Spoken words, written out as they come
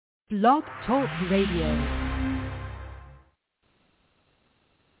Blog Talk Radio.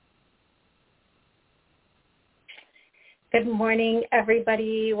 Good morning,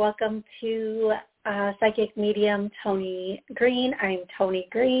 everybody. Welcome to Psychic Medium Toni Greene. I'm Toni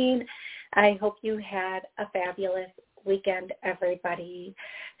Greene. I hope you had a fabulous weekend, everybody.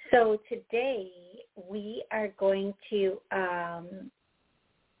 So today we are going to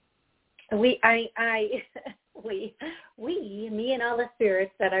me and all the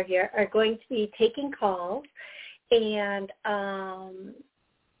spirits that are here are going to be taking calls and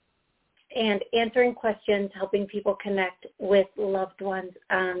answering questions, helping people connect with loved ones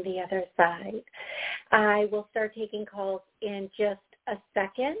on the other side. I will start taking calls in just a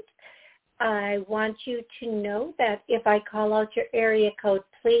second. I want you to know that if I call out your area code,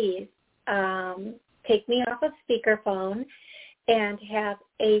 please take me off of speakerphone and have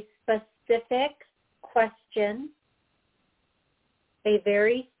a specific question, a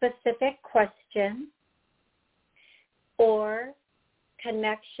very specific question or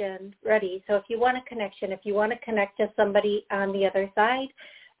connection ready. So if you want a connection, if you want to connect to somebody on the other side,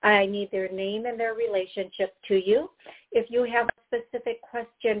 I need their name and their relationship to you. If you have a specific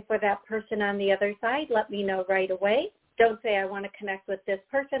question for that person on the other side, let me know right away. Don't say, I want to connect with this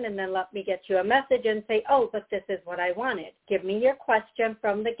person, and then let me get you a message and say, oh, but this is what I wanted. Give me your question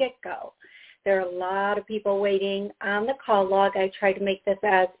from the get-go. There are a lot of people waiting on the call log. I try to make this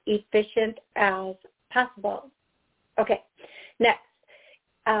as efficient as possible. Okay, next.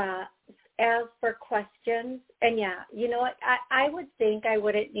 As for questions, and yeah, you know what, I would think I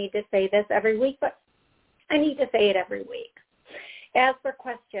wouldn't need to say this every week, but I need to say it every week. As for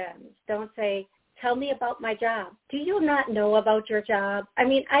questions, don't say, tell me about my job. Do you not know about your job? I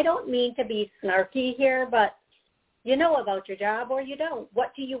mean, I don't mean to be snarky here, but you know about your job or you don't.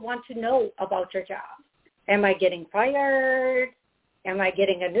 What do you want to know about your job? Am I getting fired? Am I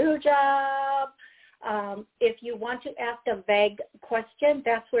getting a new job? If you want to ask a vague question,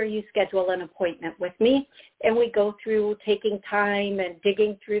 that's where you schedule an appointment with me, and we go through taking time and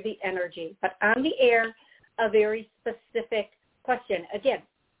digging through the energy. But on the air, a very specific question. Again,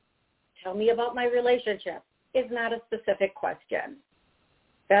 tell me about my relationship is not a specific question.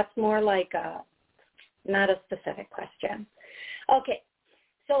 That's more like not a specific question. Okay,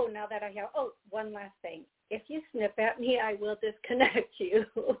 so now that I have, one last thing. If you snip at me, I will disconnect you.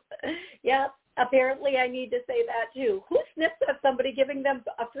 Yep. Apparently, I need to say that, too. Who snips at somebody giving them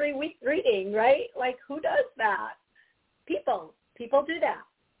a 3-week reading, right? Like, who does that? People do that.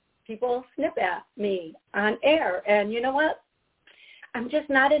 People snip at me on air. And you know what? I'm just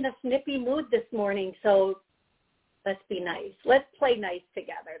not in a snippy mood this morning, so let's be nice. Let's play nice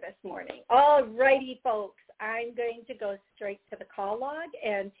together this morning. All righty, folks. I'm going to go straight to the call log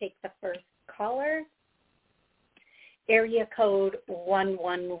and take the first caller. Area code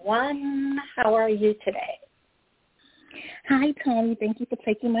 111. How are you today? Hi, Toni. Thank you for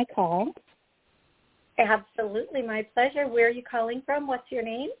taking my call. Absolutely. My pleasure. Where are you calling from? What's your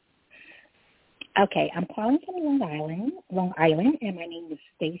name? Okay. I'm calling from Long Island, and my name is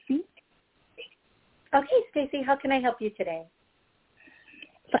Stacy. Okay, Stacy. How can I help you today?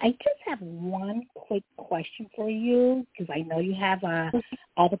 So I just have one quick question for you because I know you have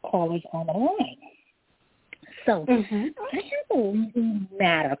other callers on the line. So I have a legal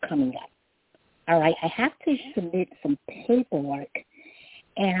matter coming up. All right, I have to submit some paperwork,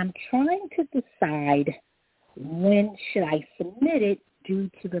 and I'm trying to decide when should I submit it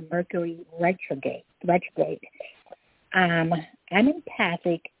due to the Mercury retrograde. I'm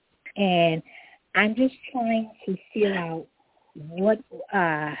empathic, and I'm just trying to figure out when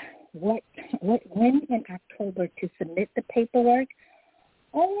in October to submit the paperwork.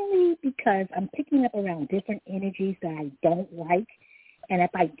 Only because I'm picking up around different energies that I don't like, and if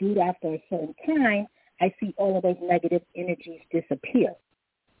I do that for a certain time, I see all of those negative energies disappear.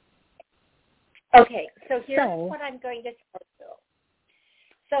 Okay, so here's what I'm going to tell you.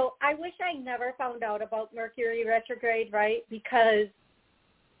 So I wish I never found out about Mercury retrograde, right? Because,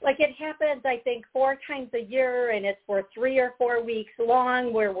 like, it happens, I think, 4 times a year, and it's for 3 or 4 weeks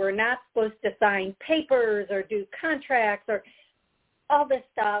long where we're not supposed to sign papers or do contracts or all this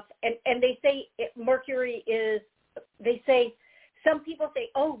stuff, and they say Mercury is, they say, some people say,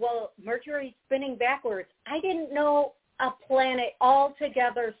 oh, well, Mercury's spinning backwards. I didn't know a planet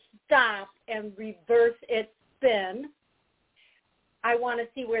altogether stopped and reverse its spin. I want to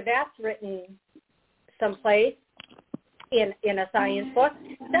see where that's written someplace in a science book.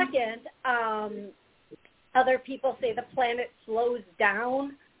 Second, other people say the planet slows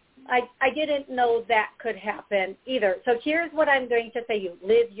down. I didn't know that could happen either. So here's what I'm going to say. You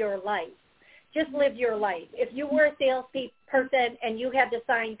live your life. just live your life. If you were a salesperson and you had to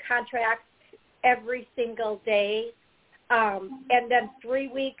sign contracts every single day, and then 3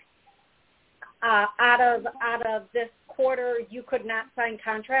 weeks out of this quarter you could not sign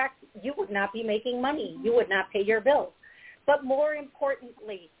contracts, you would not be making money. You would not pay your bills. But more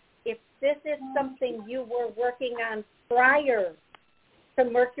importantly, if this is something you were working on prior to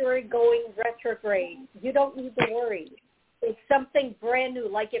Mercury going retrograde, you don't need to worry. It's something brand new.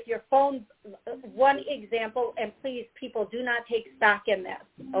 Like if your phone, one example, and please, people, do not take stock in this,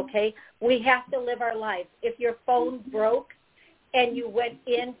 okay? We have to live our lives. If your phone broke and you went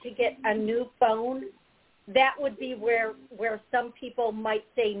in to get a new phone, that would be where some people might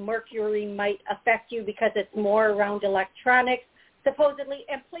say Mercury might affect you because it's more around electronics, supposedly.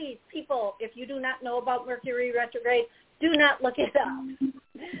 And please, people, if you do not know about Mercury retrograde, do not look it up.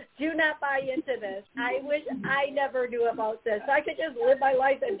 Do not buy into this. I wish I never knew about this. I could just live my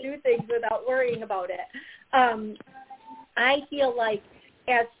life and do things without worrying about it. I feel like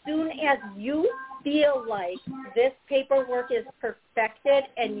as soon as you feel like this paperwork is perfected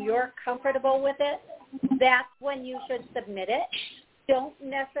and you're comfortable with it, that's when you should submit it. Don't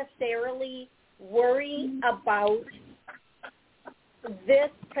necessarily worry about this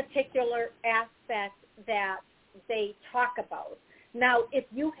particular aspect that they talk about. Now, if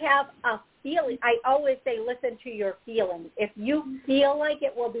you have a feeling, I always say listen to your feelings. If you feel like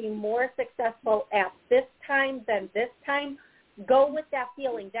it will be more successful at this time than this time, go with that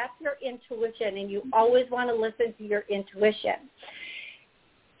feeling. That's your intuition, and you always want to listen to your intuition.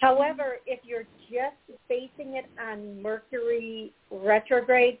 However, if you're just basing it on Mercury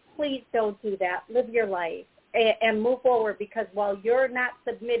retrograde, please don't do that. Live your life and move forward, because while you're not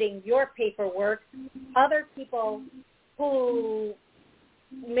submitting your paperwork, other people who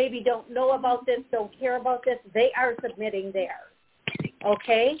maybe don't know about this, don't care about this, they are submitting theirs.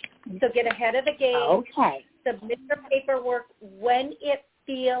 Okay? So get ahead of the game. Okay. Submit your paperwork when it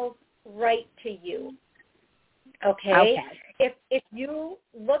feels right to you. Okay? If you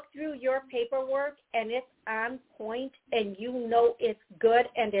look through your paperwork and it's on point and you know it's good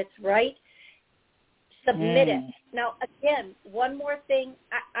and it's right, submit it. Now, again, one more thing,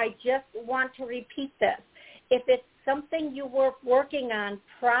 I just want to repeat this. If it's something you were working on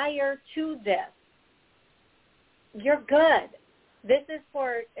prior to this, you're good. This is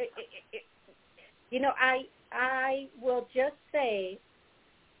for, I will just say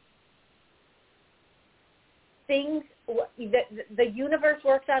things, the universe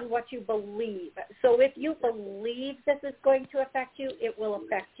works on what you believe. So if you believe this is going to affect you, it will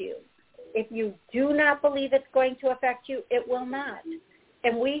affect you. If you do not believe it's going to affect you, it will not.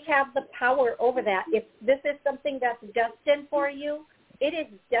 And we have the power over that. If this is something that's destined for you, it is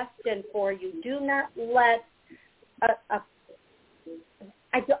destined for you. Do not let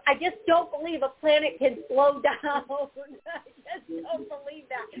I just don't believe a planet can slow down. I just don't believe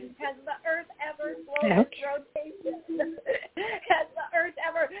that. Has the Earth ever slowed its rotation? Has the Earth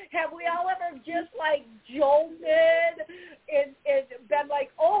ever, have we all ever just like jolted and been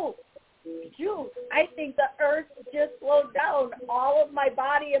like, oh, shoot, I think the Earth just slowed down. All of my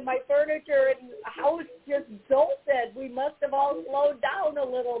body and my furniture and house just jolted. We must have all slowed down a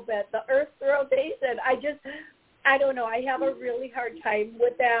little bit. The Earth's rotation. I don't know. I have a really hard time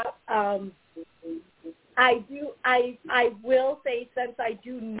with that. I will say, since I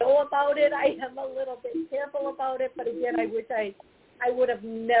do know about it, I am a little bit careful about it. But again, I wish I would have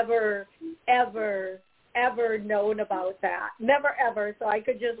never, ever known about that. Never, ever. So I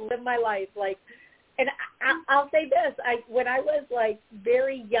could just live my life like, and I'll say this. When I was like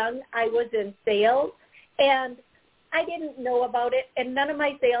very young, I was in sales, and I didn't know about it, and none of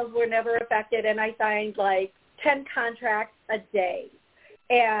my sales were never affected, and I signed like 10 contracts a day,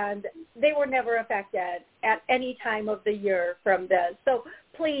 and they were never affected at any time of the year from this. So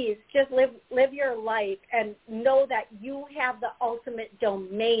please just live your life and know that you have the ultimate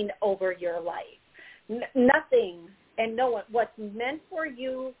domain over your life. Nothing and no one, what's meant for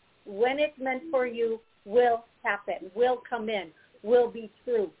you, when it's meant for you, will happen, will come in, will be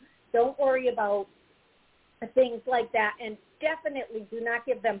true. Don't worry about things like that, and definitely do not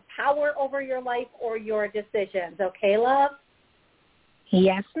give them power over your life or your decisions. Okay, love?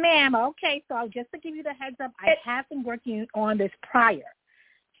 Yes, ma'am. Okay, so just to give you the heads up, I have been working on this prior.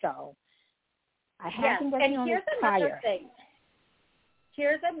 So I have been working on this prior.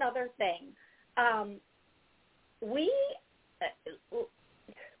 Here's another thing.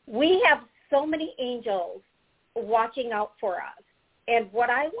 We have so many angels watching out for us. And what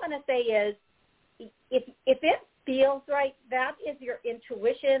I want to say is, if it feels right, that is your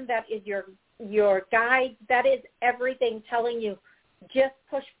intuition, that is your guide, that is everything telling you, just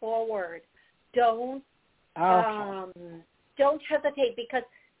push forward. don't hesitate, because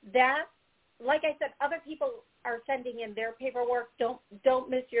that, like I said, other people are sending in their paperwork. Don't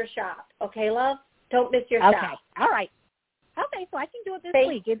miss your shot. Okay, love? Don't miss your shot. Okay. All right. Okay, so I can do it this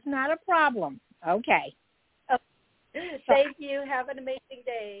week. It's not a problem. Okay. Thank you. Have an amazing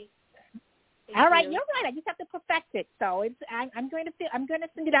day. All right, you're right. I just have to perfect it. So I'm going to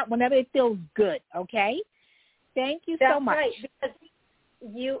send it out whenever it feels good. Okay. Thank you so much. That's right. Because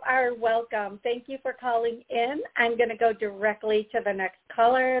you are welcome. Thank you for calling in. I'm going to go directly to the next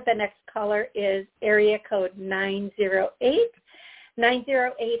caller. The next caller is area code 908.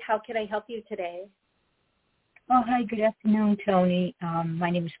 908. How can I help you today? Oh, hi. Good afternoon, Toni. My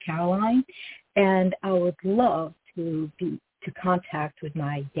name is Caroline, and I would love to contact with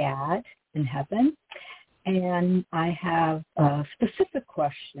my dad in heaven. And I have a specific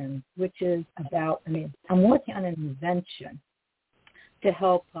question, which is about, I'm working on an invention to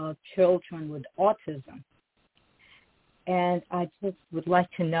help children with autism. And I just would like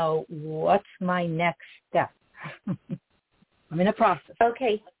to know what's my next step. I'm in a process.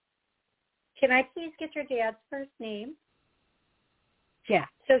 Okay. Can I please get your dad's first name? Yeah.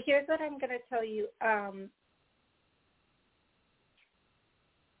 So here's what I'm going to tell you.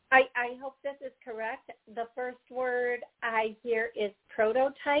 I hope this is correct. The first word I hear is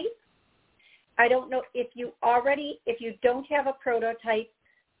prototype. I don't know if you don't have a prototype,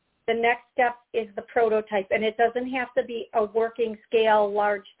 the next step is the prototype, and it doesn't have to be a working scale,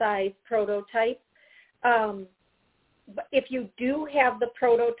 large size prototype. But if you do have the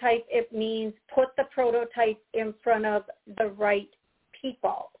prototype, it means put the prototype in front of the right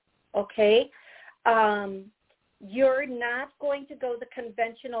people, okay? You're not going to go the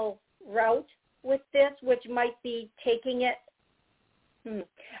conventional route with this, which might be taking it.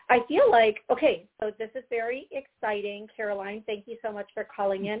 I feel like, okay, so this is very exciting, Caroline. Thank you so much for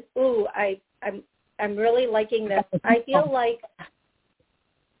calling in. Ooh, I'm really liking this. I feel like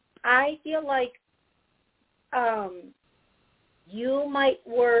you might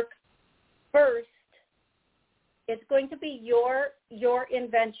work first. It's going to be your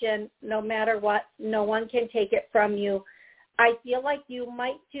invention, no matter what. No one can take it from you. I feel like you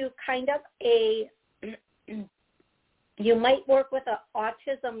might do kind of you might work with an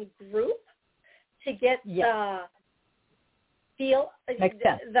autism group to get the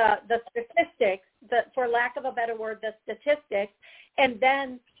statistics, for lack of a better word, the statistics, and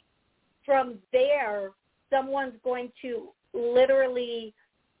then from there, someone's going to literally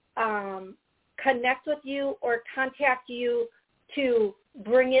connect with you or contact you to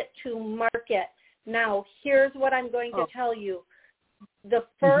bring it to market. Now, here's what I'm going to tell you. The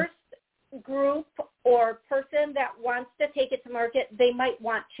first group or person that wants to take it to market, they might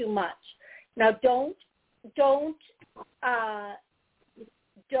want too much. Now, don't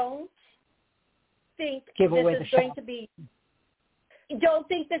think Don't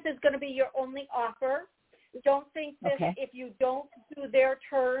think this is going to be your only offer. Don't think that if you don't do their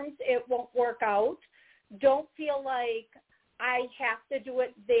terms, it won't work out. Don't feel like I have to do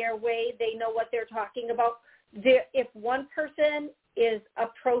it their way. They know what they're talking about. If one person is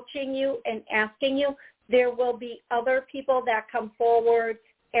approaching you and asking you, there will be other people that come forward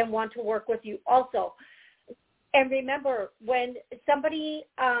and want to work with you also. And remember, when somebody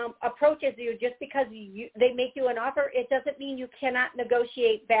approaches you, just because they make you an offer, it doesn't mean you cannot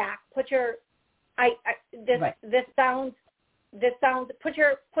negotiate back. Put your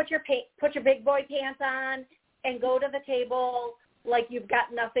big boy pants on and go to the table like you've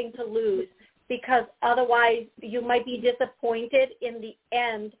got nothing to lose, because otherwise you might be disappointed in the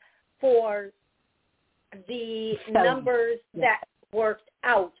end for the numbers that worked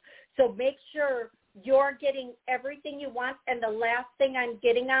out. So make sure you're getting everything you want. And the last thing I'm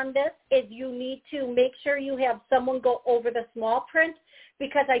getting on this is you need to make sure you have someone go over the small print,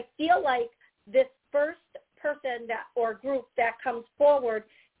 because I feel like this first person or group that comes forward,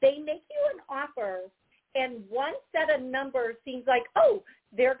 they make you an offer, and one set of numbers seems like, oh,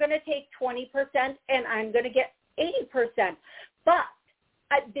 they're going to take 20% and I'm going to get 80%. But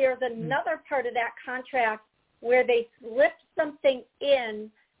there's another part of that contract where they slip something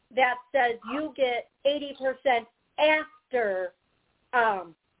in that says you get 80% after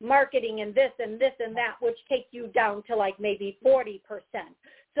marketing and this and this and that, which takes you down to like maybe 40%.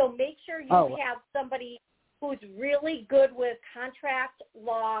 So make sure you have somebody who's really good with contract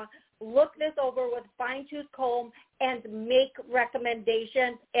law, look this over with fine-tooth comb, and make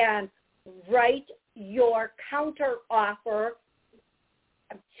recommendations and write your counter offer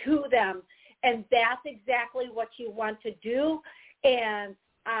to them. And that's exactly what you want to do. And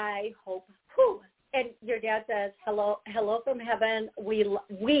I hope, and your dad says, hello from heaven.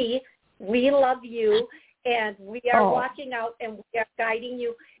 We We love you, and we are watching out, and we are guiding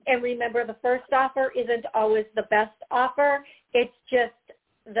you. And remember, the first offer isn't always the best offer. It's just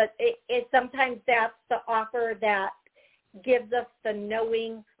that it sometimes that's the offer that gives us the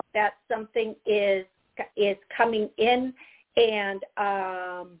knowing that something is coming in, and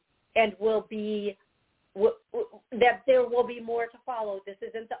will be that there will be more to follow. This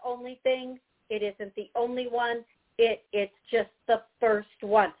isn't the only thing. It isn't the only one. It's just the first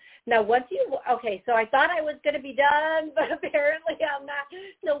one. Now, so I thought I was going to be done, but apparently I'm not.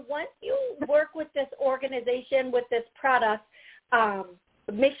 So once you work with this organization, with this product,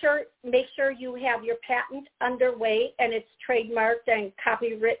 make sure you have your patent underway and it's trademarked and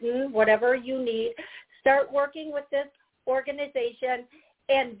copywritten, whatever you need. Start working with this organization,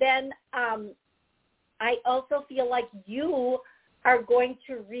 and then I also feel like you are going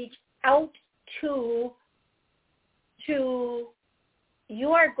to reach out to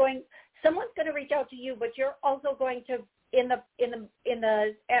someone's going to reach out to you, but you're also going to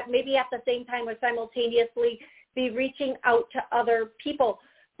maybe at the same time or simultaneously be reaching out to other people.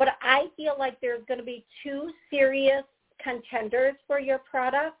 But I feel like there's going to be two serious contenders for your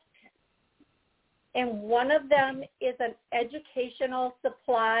product, and one of them is an educational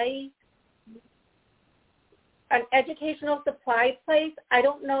supply place. I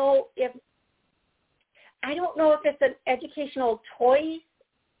don't know if it's an educational toy.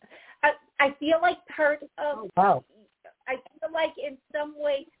 I feel like part of. I feel like in some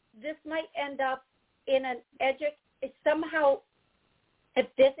way this might end up in an somehow. If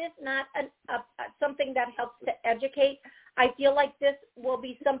this is not something that helps to educate, I feel like this will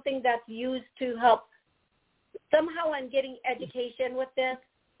be something that's used to help. Somehow I'm getting education with this,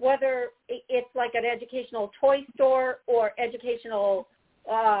 whether it's like an educational toy store or educational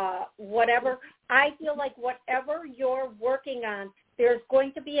whatever. I feel like whatever you're working on, there's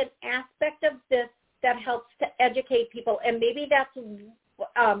going to be an aspect of this that helps to educate people. And maybe that's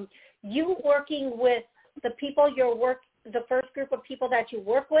you working with the people the first group of people that you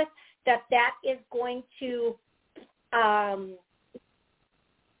work with, that is going to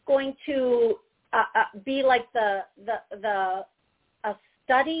be like a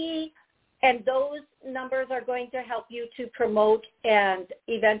study, and those numbers are going to help you to promote and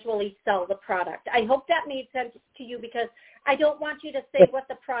eventually sell the product. I hope that made sense to you, because I don't want you to say what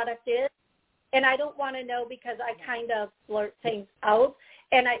the product is, and I don't want to know, because I kind of blurt things out,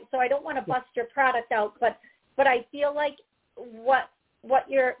 and so I don't want to bust your product out, but I feel like what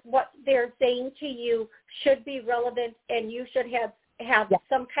they're saying to you should be relevant, and you should have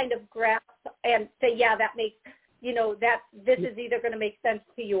some kind of grasp and say, that makes, that this is either going to make sense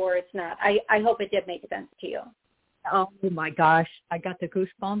to you or it's not. I hope it did make sense to you. Oh my gosh, I got the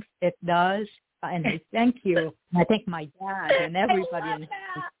goosebumps. It does, and I thank you. I thank my dad and everybody.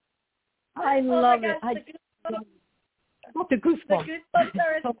 I love it. The goosebumps. The goosebumps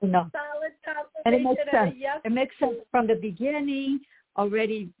are a solid confirmation. And it makes sense. Yes. It makes sense from the beginning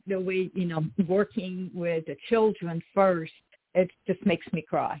already, the way, working with the children first, it just makes me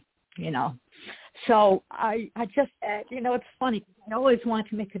cry, So I just, it's funny. I always want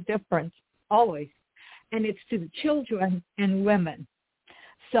to make a difference, always. And it's to the children and women.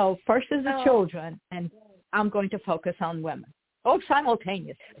 So first is the children, and I'm going to focus on women.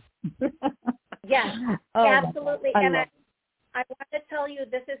 Simultaneously. Yes, absolutely. And I want to tell you,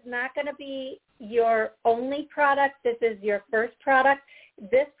 this is not going to be your only product. This is your first product.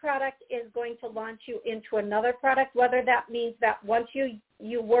 This product is going to launch you into another product, whether that means that once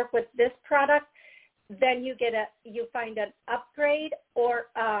you work with this product, then you find an upgrade or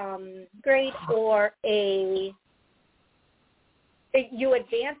you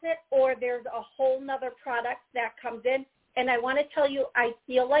advance it, or there's a whole nother product that comes in. And I want to tell you, I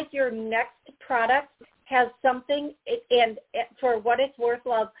feel like your next product has something, and for what it's worth,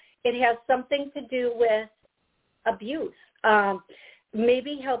 love, it has something to do with abuse,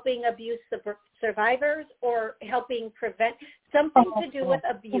 maybe helping abuse survivors or helping prevent, something to do with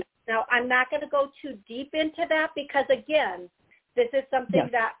abuse. Now, I'm not going to go too deep into that, because, again, this is something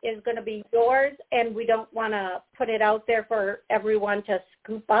that is going to be yours, and we don't want to put it out there for everyone to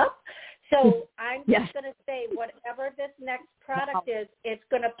scoop up. So I'm just going to say, whatever this next product is, it's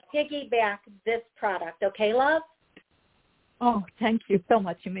going to piggyback this product. Okay, love? Oh, thank you so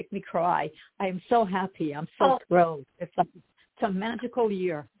much. You make me cry. I am so happy. I'm so thrilled. It's a magical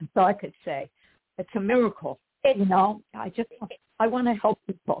year. That's all I could say. It's a miracle. I want to help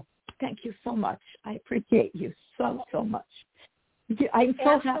people. Thank you so much. I appreciate you so much. I'm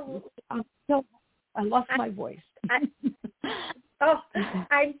so happy. I lost my voice. I'm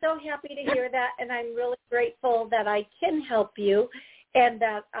so happy to hear that, and I'm really grateful that I can help you. and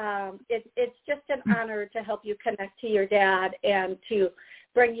that it's just an honor to help you connect to your dad and to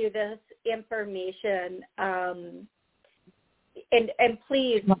bring you this information. And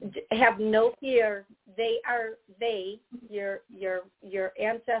please have no fear. Your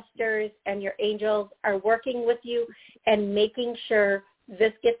ancestors and your angels are working with you and making sure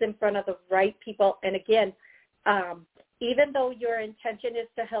this gets in front of the right people. And again, even though your intention is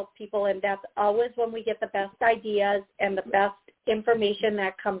to help people, and that's always when we get the best ideas and the best information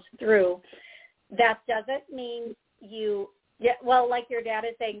that comes through, that doesn't mean like your dad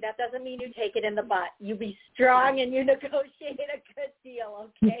is saying, that doesn't mean you take it in the butt. You be strong and you negotiate a good deal,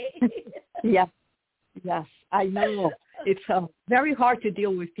 okay? Yes, I know. It's very hard to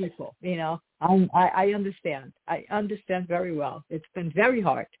deal with people, I understand. I understand very well. It's been very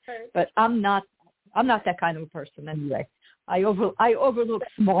hard, but I'm not that kind of a person anyway. I overlook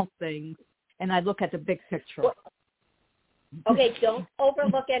small things, and I look at the big picture. Okay, don't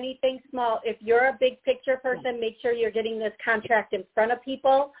overlook anything small. If you're a big picture person, make sure you're getting this contract in front of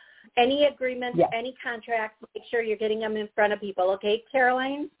people. Any agreements, any contracts, make sure you're getting them in front of people. Okay,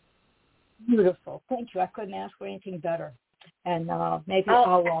 Caroline? Beautiful. Thank you. I couldn't ask for anything better. And maybe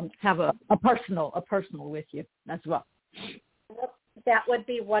I'll have a personal with you as well. That would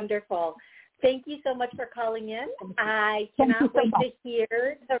be wonderful. Thank you so much for calling in. I cannot wait to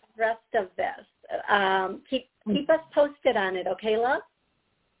hear the rest of this. Keep us posted on it, okay, love?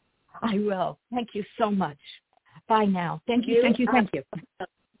 I will. Thank you so much. Bye now. Thank you.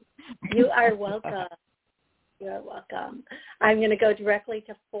 You are welcome. You are welcome. I'm going to go directly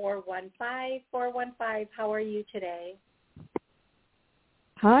to 415. 415, how are you today?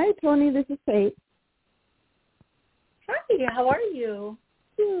 Hi, Toni. This is Faith. Hi, how are you?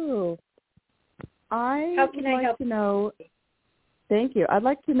 Good. How can I help? To know, thank you. I'd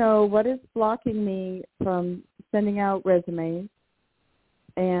like to know what is blocking me from sending out resumes,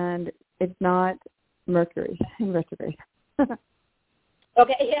 and it's not Mercury in retrograde.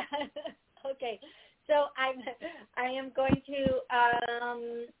 Okay, yeah. Okay. So I am going to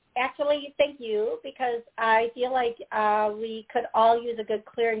actually thank you, because I feel like we could all use a good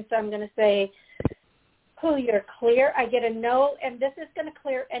clearing. So I'm going to say, you're clear. I get a no, and this is going to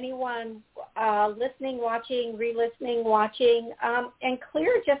clear anyone listening, watching, re-listening, watching. And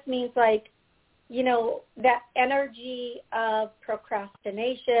clear just means that energy of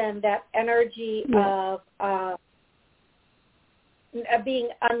procrastination, that energy of being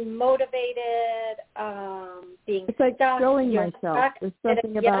unmotivated, being it's like stuck. showing myself. There's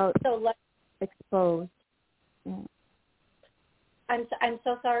something about exposed. Yeah. I'm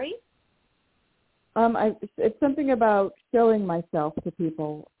so sorry. It's something about showing myself to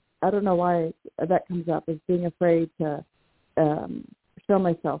people. I don't know why that comes up, as being afraid to show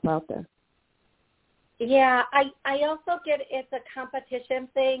myself out there. Yeah, I also get it's a competition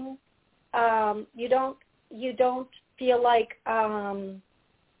thing. You don't feel like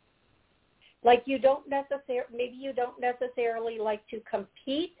you don't necessarily like to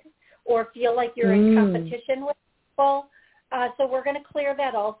compete or feel like you're in competition with people. So we're going to clear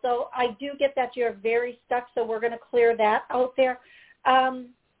that also. I do get that you're very stuck, so we're going to clear that out there.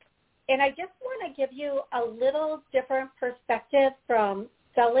 And I just want to give you a little different perspective from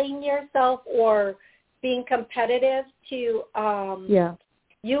selling yourself or being competitive to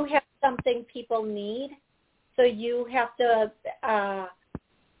you have something people need. So you have to,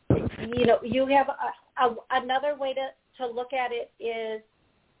 you have another way to look at it is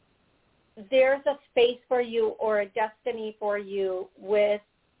there's a space for you or a destiny for you with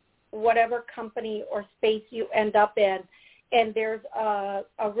whatever company or space you end up in. And there's a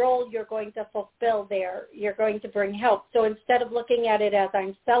role you're going to fulfill there. You're going to bring help. So instead of looking at it as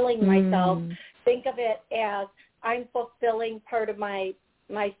I'm selling myself, think of it as I'm fulfilling part of my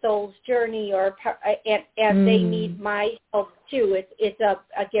soul's journey, and they need my help too. It's a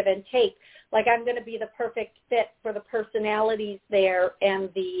give and take. Like I'm going to be the perfect fit for the personalities there and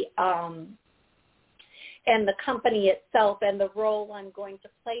the company itself and the role I'm going to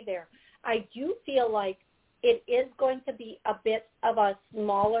play there. I do feel like it is going to be a bit of a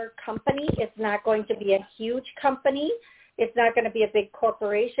smaller company. It's not going to be a huge company. It's not going to be a big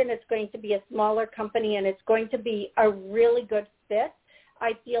corporation. It's going to be a smaller company, and it's going to be a really good fit.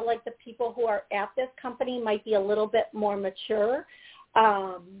 I feel like the people who are at this company might be a little bit more mature.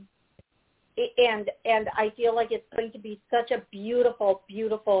 And I feel like it's going to be such a beautiful,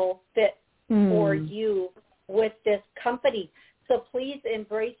 beautiful fit for you with this company. So please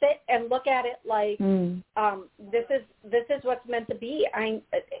embrace it and look at it like this is what's meant to be.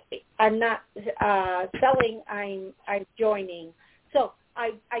 I'm not selling. I'm joining. So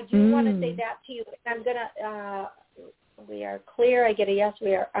I do want to say that to you. I'm gonna We are clear. I get a yes.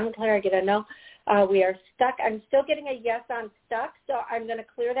 We are unclear. I get a no. We are stuck. I'm still getting a yes on stuck, so I'm going to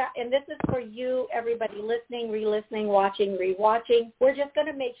clear that. And this is for you, everybody listening, re-listening, watching, re-watching. We're just going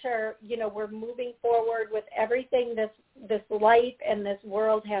to make sure, we're moving forward with everything this life and this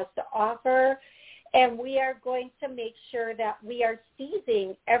world has to offer. And we are going to make sure that we are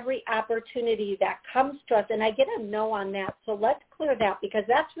seizing every opportunity that comes to us. And I get a no on that. So let's clear that, because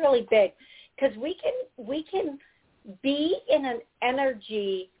that's really big. Because we can be in an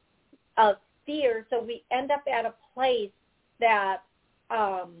energy of fear, so we end up at a place that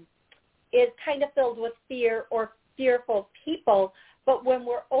is kind of filled with fear or fearful people. But when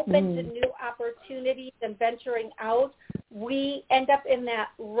we're open to new opportunities and venturing out, we end up in that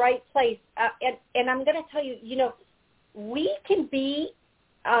right place. And I'm going to tell you, we can be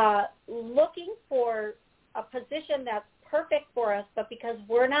looking for a position that's perfect for us, but because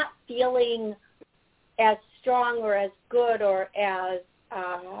we're not feeling as strong or as good or as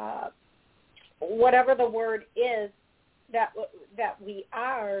whatever the word is that we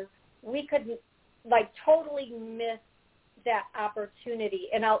are, we could totally miss that opportunity.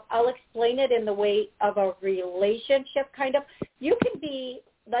 And I'll explain it in the way of a relationship kind of. You can be,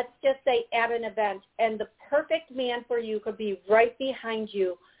 let's just say, at an event, and the perfect man for you could be right behind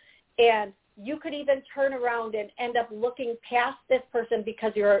you, and you could even turn around and end up looking past this person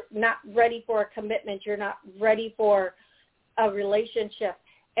because you're not ready for a commitment, you're not ready for a relationship,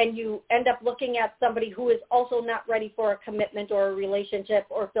 and you end up looking at somebody who is also not ready for a commitment or a relationship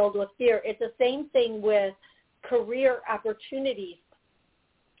or filled with fear. It's the same thing with career opportunities.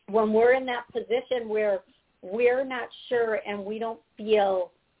 When we're in that position where we're not sure and we don't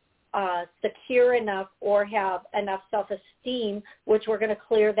feel secure enough or have enough self-esteem, which we're going to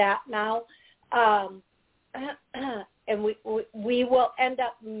clear that now, and we will end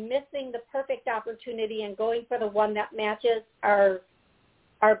up missing the perfect opportunity and going for the one that matches our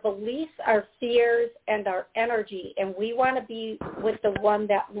beliefs, our fears, and our energy. And we want to be with the one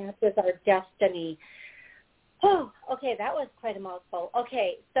that matches our destiny. Oh, okay, that was quite a mouthful.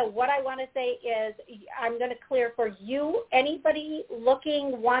 Okay, so what I want to say is I'm going to clear for you, anybody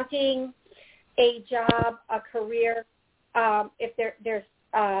looking, wanting a job, a career, if there's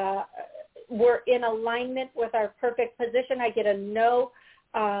we're in alignment with our perfect position, I get a no.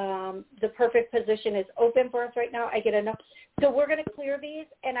 The perfect position is open for us right now. I get a no. So we're going to clear these,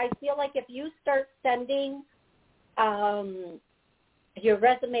 and I feel like if you start sending your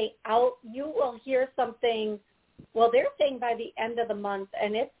resume out, you will hear something. Well, they're saying by the end of the month,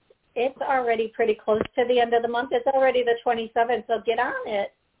 and it's already pretty close to the end of the month. It's already the 27th, so get on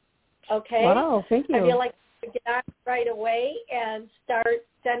it, okay? Wow, thank you. I feel like you get on it right away and start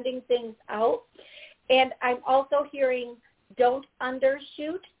sending things out. And I'm also hearing don't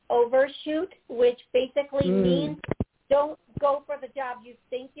undershoot, overshoot, which basically means don't go for the job you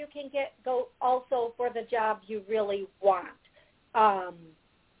think you can get, go also for the job you really want.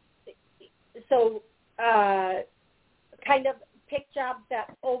 Kind of pick jobs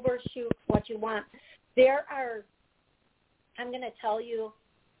that overshoot what you want. I'm going to tell you,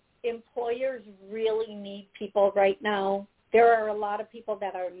 employers really need people right now. There are a lot of people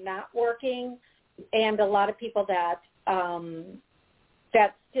that are not working and a lot of people that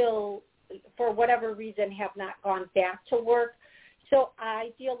still, for whatever reason, have not gone back to work. So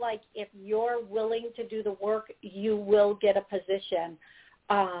I feel like if you're willing to do the work, you will get a position.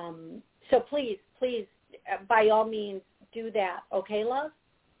 So please, by all means, do that. Okay, love?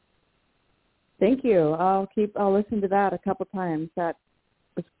 Thank you. I'll listen to that a couple times. That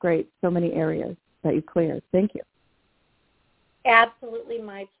was great. So many areas that you cleared. Thank you. Absolutely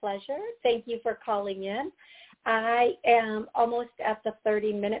my pleasure. Thank you for calling in. I am almost at the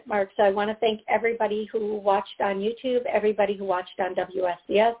 30-minute mark, so I want to thank everybody who watched on YouTube, everybody who watched on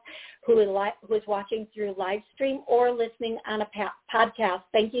WSCS, who is watching through live stream or listening on a podcast.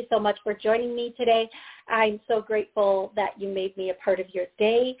 Thank you so much for joining me today. I'm so grateful that you made me a part of your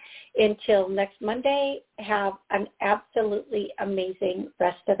day. Until next Monday, have an absolutely amazing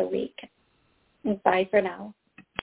rest of the week. Bye for now.